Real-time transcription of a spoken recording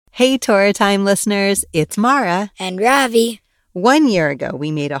Hey, Torah Time listeners, it's Mara. And Ravi. 1 year ago, we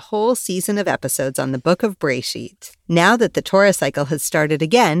made a whole season of episodes on the book of Bereshit. Now that the Torah cycle has started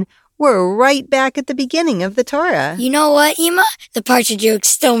again, we're right back at the beginning of the Torah. You know what, Ima? The Parashat jokes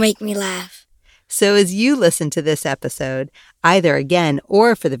still make me laugh. So as you listen to this episode, either again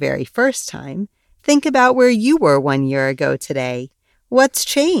or for the very first time, think about where you were 1 year ago today. What's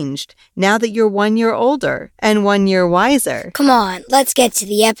changed now that you're 1 year older and 1 year wiser? Come on, let's get to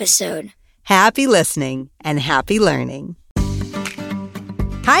the episode. Happy listening and happy learning.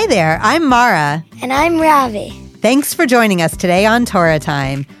 Hi there, I'm Mara. And I'm Ravi. Thanks for joining us today on Torah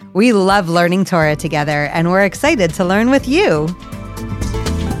Time. We love learning Torah together, and we're excited to learn with you.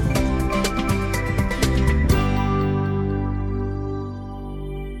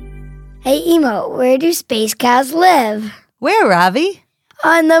 Hey, Emo, where do space cows live? Where, Ravi?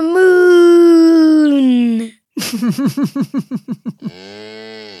 On the moon.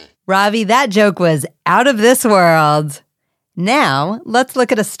 Ravi, that joke was out of this world. Now, let's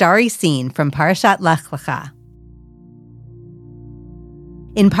look at a starry scene from Parashat Lekha.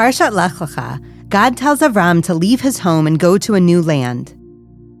 In Parashat Lekha, God tells Avraham to leave his home and go to a new land.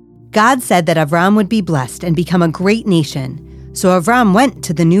 God said that Avraham would be blessed and become a great nation, so Avraham went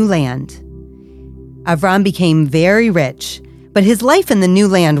to the new land. Avraham became very rich, but his life in the new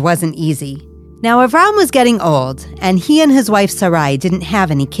land wasn't easy. Now, Avraham was getting old, and he and his wife Sarai didn't have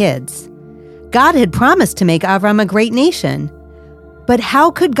any kids. God had promised to make Avraham a great nation. But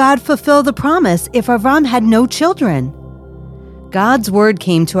how could God fulfill the promise if Avraham had no children? God's word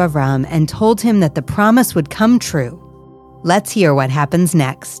came to Avraham and told him that the promise would come true. Let's hear what happens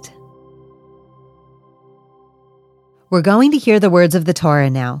next. We're going to hear the words of the Torah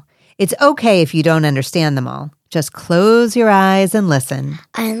now. It's okay if you don't understand them all. Just close your eyes and listen.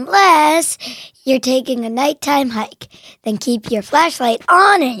 Unless you're taking a nighttime hike, then keep your flashlight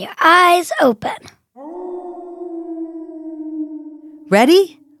on and your eyes open.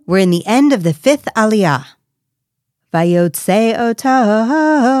 Ready? We're in the end of the 5th Aliyah. Vayotze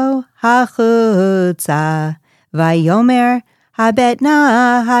oto hachutza, vayomer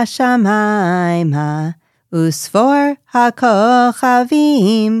habetna hashamayma, usfor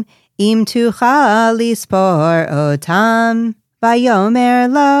hakochavim, im tuchal lispor otam,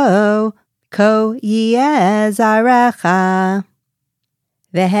 vayomer lo, ko yezarecha.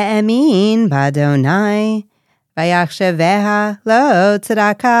 Vehe'emin badonai, vayachsheveha lo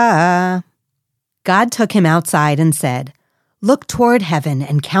tzedakah. God took him outside and said, "Look toward heaven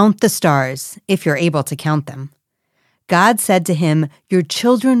and count the stars, if you're able to count them." God said to him, "Your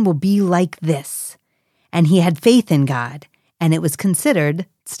children will be like this." And he had faith in God, and it was considered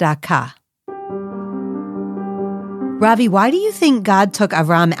tzedakah. Ravi, why do you think God took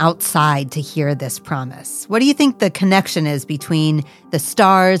Avraham outside to hear this promise? What do you think the connection is between the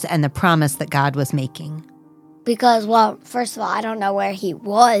stars and the promise that God was making? Because, well, first of all, I don't know where he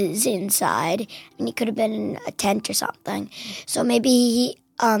was inside, and he could have been in a tent or something. So maybe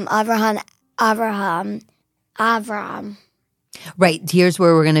Avraham. Right. Here's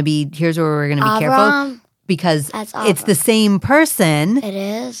where we're going to be careful, because it's the same person. It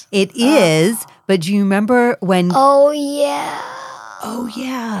is? It is, but do you remember when... Oh, yeah.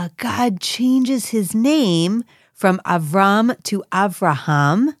 God changes his name from Avram to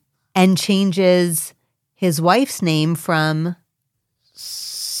Avraham and changes his wife's name from...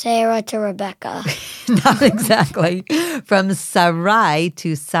 Sarah to Rebecca. Not exactly. From Sarai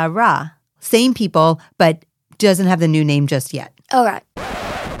to Sarah. Same people, but doesn't have the new name just yet. All right.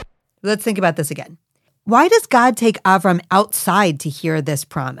 Let's think about this again. Why does God take Avram outside to hear this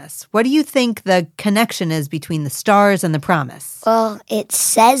promise? What do you think the connection is between the stars and the promise? Well, it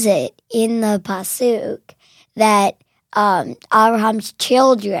says it in the Pasuk that Abraham's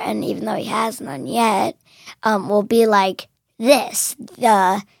children, even though he has none yet, will be like this,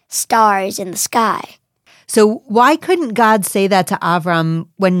 the stars in the sky. So why couldn't God say that to Avram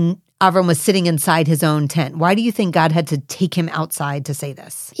when Avram was sitting inside his own tent? Why do you think God had to take him outside to say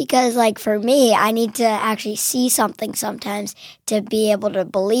this? Because, like, for me, I need to actually see something sometimes to be able to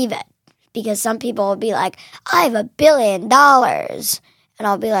believe it. Because some people will be like, I have $1 billion. And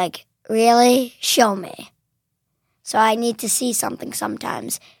I'll be like, really? Show me. So I need to see something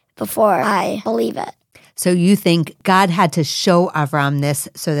sometimes before I believe it. So you think God had to show Avram this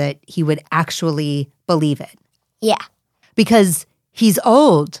so that he would actually believe it? Yeah. Because he's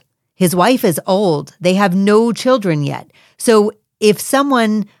old. His wife is old. They have no children yet. So if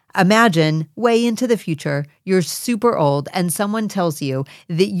someone Imagine way into the future, you're super old and someone tells you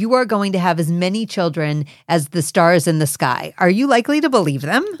that you are going to have as many children as the stars in the sky. Are you likely to believe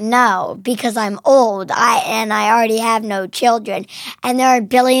them? No, because I'm old and I already have no children. And there are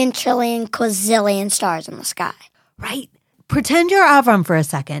billion, trillion, quazillion stars in the sky. Right. Pretend you're Avram for a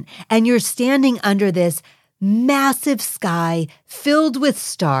second and you're standing under this massive sky filled with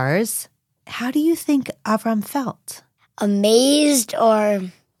stars. How do you think Avram felt? Amazed or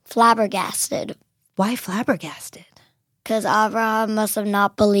flabbergasted. Why flabbergasted? Because Avraham must have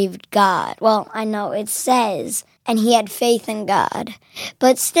not believed God. Well, I know it says, and he had faith in God.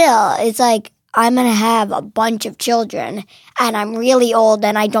 But still, it's like, I'm going to have a bunch of children, and I'm really old,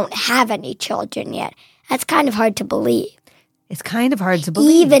 and I don't have any children yet. That's kind of hard to believe. It's kind of hard to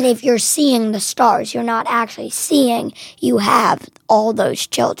believe. Even if you're seeing the stars, you're not actually seeing you have all those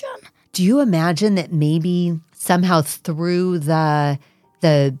children. Do you imagine that maybe somehow through the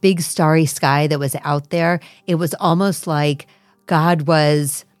big starry sky that was out there, it was almost like God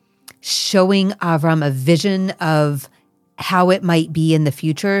was showing Avram a vision of how it might be in the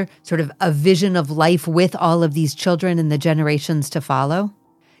future, sort of a vision of life with all of these children and the generations to follow?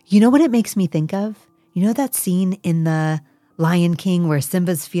 You know what it makes me think of? You know that scene in The Lion King where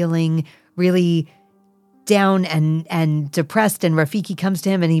Simba's feeling really down and depressed, and Rafiki comes to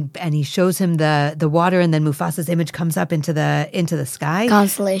him and he shows him the water, and then Mufasa's image comes up into the sky.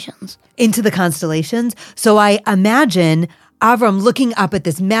 Constellations. Into the constellations. So I imagine Avram looking up at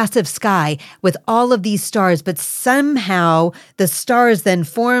this massive sky with all of these stars, but somehow the stars then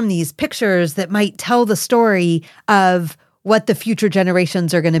form these pictures that might tell the story of what the future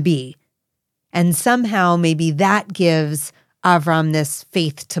generations are going to be. And somehow maybe that gives Avram this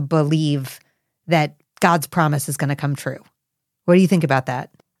faith to believe that God's promise is going to come true. What do you think about that?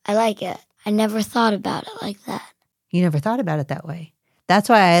 I like it. I never thought about it like that. You never thought about it that way. That's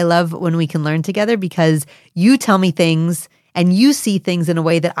why I love when we can learn together, because you tell me things and you see things in a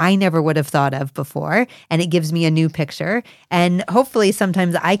way that I never would have thought of before, and it gives me a new picture. And hopefully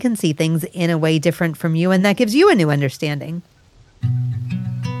sometimes I can see things in a way different from you, and that gives you a new understanding.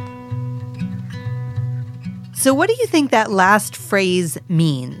 So what do you think that last phrase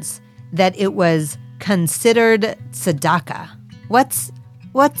means? That it was considered tzedakah. What's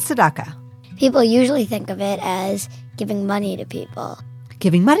tzedakah? People usually think of it as giving money to people.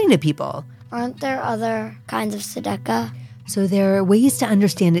 Giving money to people. Aren't there other kinds of tzedakah? So there are ways to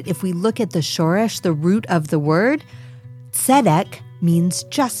understand it. If we look at the shoresh, the root of the word, tzedek means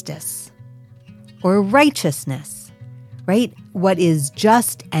justice or righteousness, right? What is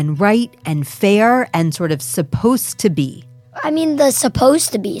just and right and fair and sort of supposed to be. I mean, the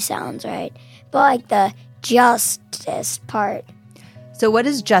supposed to be sounds right, but like the justice part. So what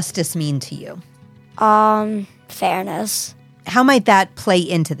does justice mean to you? Fairness. How might that play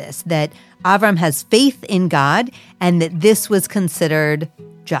into this? That Avram has faith in God and that this was considered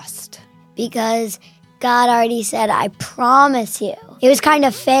just. Because God already said, I promise you. It was kind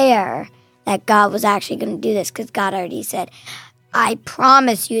of fair that God was actually going to do this, because God already said, I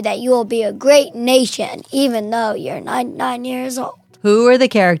promise you that you will be a great nation, even though you're 99 years old. Who are the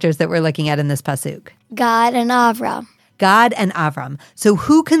characters that we're looking at in this pasuk? God and Avraham. God and Avram. So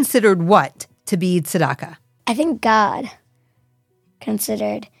who considered what to be tzedakah? I think God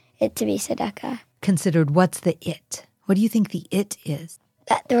considered it to be tzedakah. Considered what's the it? What do you think the it is?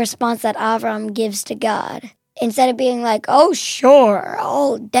 That the response that Avraham gives to God. Instead of being like, oh, sure,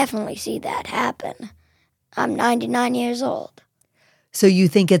 I'll definitely see that happen. I'm 99 years old. So you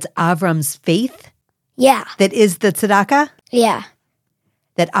think it's Avram's faith? Yeah. That is the tzedakah? Yeah.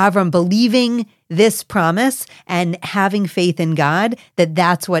 That Avram believing this promise and having faith in God,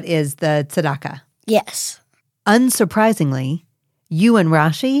 that's what is the tzedakah? Yes. Unsurprisingly, you and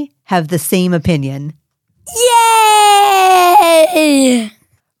Rashi have the same opinion. Yay!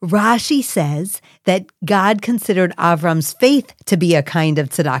 Rashi says that God considered Avram's faith to be a kind of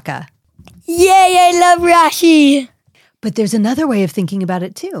tzedakah. Yay, I love Rashi! But there's another way of thinking about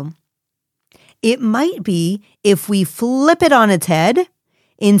it too. It might be if we flip it on its head,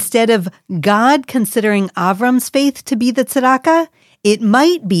 instead of God considering Avram's faith to be the tzedakah, it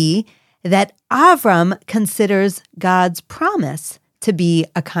might be that Avram considers God's promise to be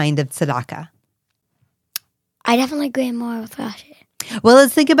a kind of tzedakah. I definitely agree more with Rashi. Well,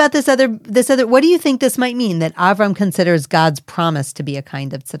 let's think about this other. What do you think this might mean, that Avram considers God's promise to be a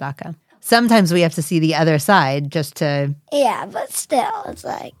kind of tzedakah? Sometimes we have to see the other side just to... Yeah, but still, it's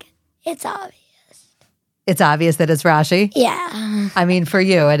like, it's obvious. It's obvious that it's Rashi? Yeah. I mean, for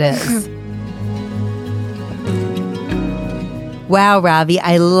you, it is. Wow, Ravi,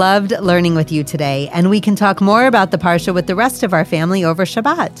 I loved learning with you today, and we can talk more about the Parsha with the rest of our family over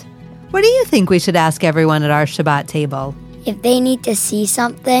Shabbat. What do you think we should ask everyone at our Shabbat table? If they need to see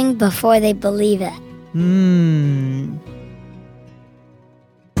something before they believe it.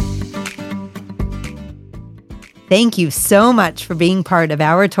 Thank you so much for being part of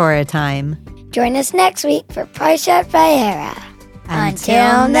our Torah time. Join us next week for Parashat Vayera.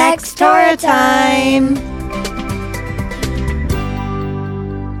 Until next Torah time.